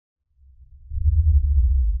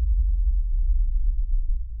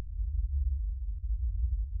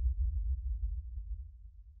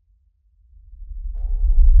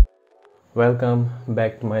Welcome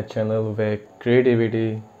back to my channel where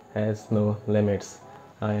creativity has no limits.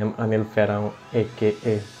 I am Anil Pharaoh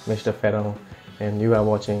aka Mr. Pharaoh and you are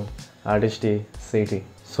watching Artisticity.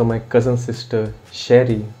 So my cousin sister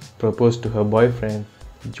Sherry proposed to her boyfriend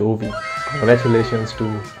Jovi. Congratulations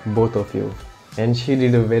to both of you. And she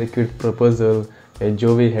did a very cute proposal where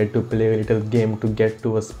Jovi had to play a little game to get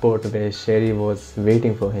to a spot where Sherry was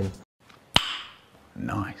waiting for him.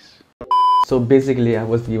 Nice. So basically I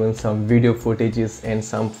was given some video footages and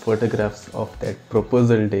some photographs of that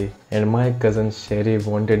proposal day, and my cousin Sherry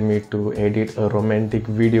wanted me to edit a romantic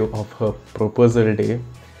video of her proposal day,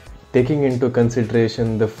 taking into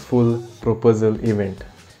consideration the full proposal event.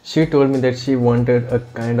 She told me that she wanted a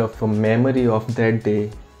kind of a memory of that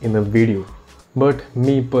day in a video. But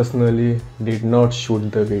me personally did not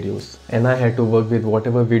shoot the videos, and I had to work with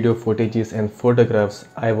whatever video footages and photographs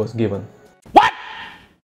I was given.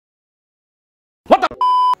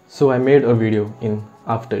 So I made a video in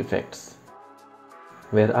After Effects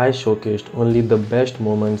where I showcased only the best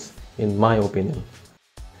moments in my opinion,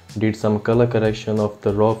 did some color correction of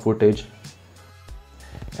the raw footage,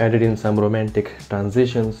 added in some romantic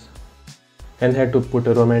transitions, and had to put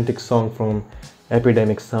a romantic song from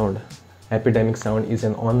Epidemic Sound. Epidemic Sound is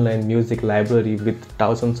an online music library with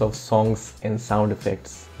thousands of songs and sound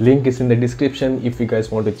effects. Link is in the description if you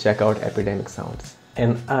guys want to check out Epidemic Sounds.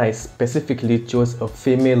 And I specifically chose a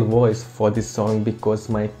female voice for this song because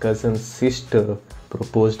my cousin's sister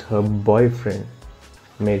proposed her boyfriend.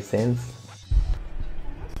 Made sense?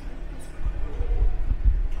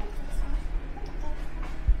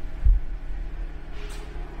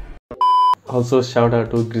 Also shout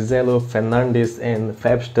out to Grisello Fernandez and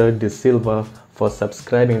Fabster De Silva for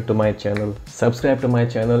subscribing to my channel. Subscribe to my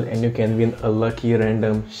channel and you can win a lucky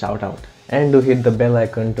random shout out. And do hit the bell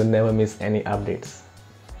icon to never miss any updates.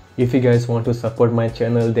 If you guys want to support my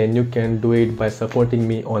channel, then you can do it by supporting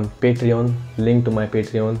me on Patreon. Link to my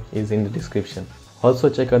Patreon is in the description. Also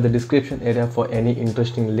check out the description area for any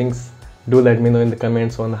interesting links. Do let me know in the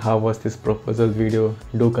comments on how was this proposal video.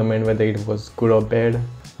 Do comment whether it was good or bad.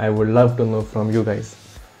 I would love to know from you guys.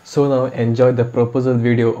 So now enjoy the proposal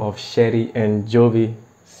video of Sherry and Jovi.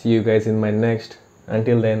 See you guys in my next.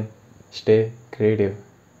 Until then, stay creative.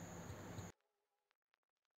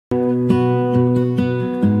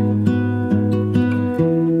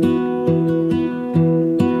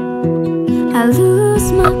 I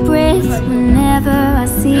lose my breath whenever I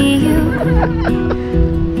see you.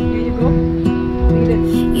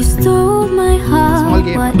 You stole my heart,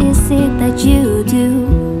 what is it that you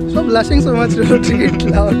do? Stop blushing so much, don't get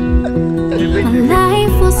loud. My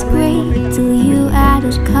life was great till you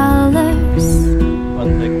added colors.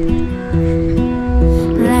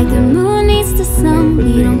 Like the moon needs the sun,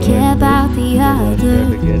 we don't care about the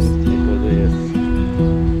others.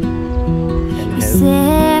 You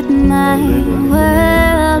set my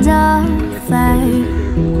world on fire.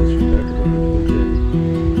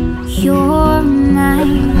 You're my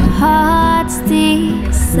heart's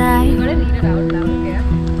desire.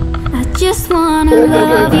 I just wanna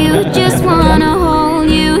love you, just wanna hold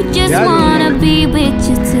you, just wanna be with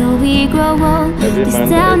you till we grow old. Please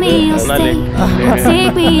tell me you'll stay or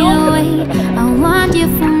take me away. I want you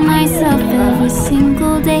for myself every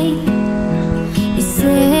single day. You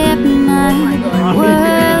set my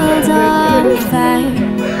world on fire.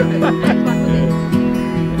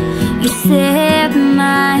 You set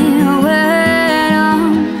my world on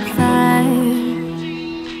fire.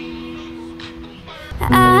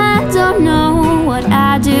 I don't know what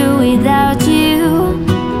I'd do without you.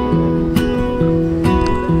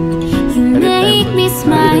 You make me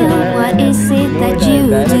smile, what is it that you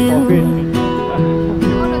do?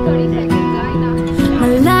 My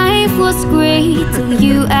life was great till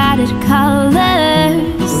you added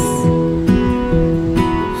colors.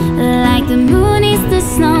 Like the moon is the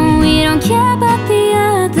sun, we don't care about the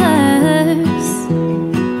others.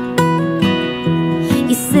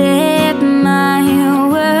 You set my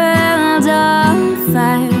world on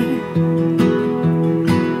fire.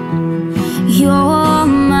 You're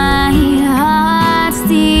my heart's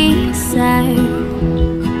desire.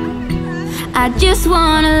 I just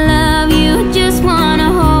wanna love you, just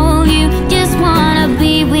wanna hold you, just wanna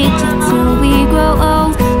be with you till we grow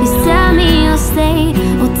old. Please tell me you'll stay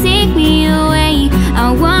or take me away.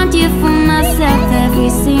 I want you for myself every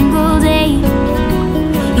single day.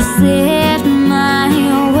 You set my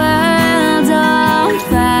world on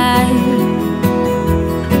fire.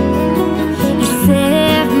 You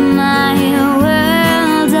set my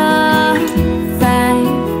world on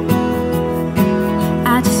fire.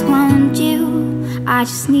 I just want you, I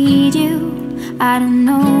just need you. I don't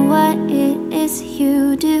know what it is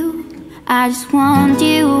you do. I just want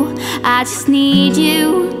you, I just need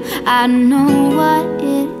you. I don't know what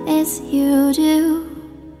it is you do.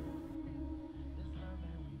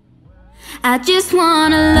 I just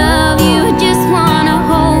wanna love you, just wanna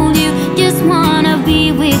hold you, just wanna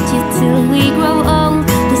be with you till we grow old.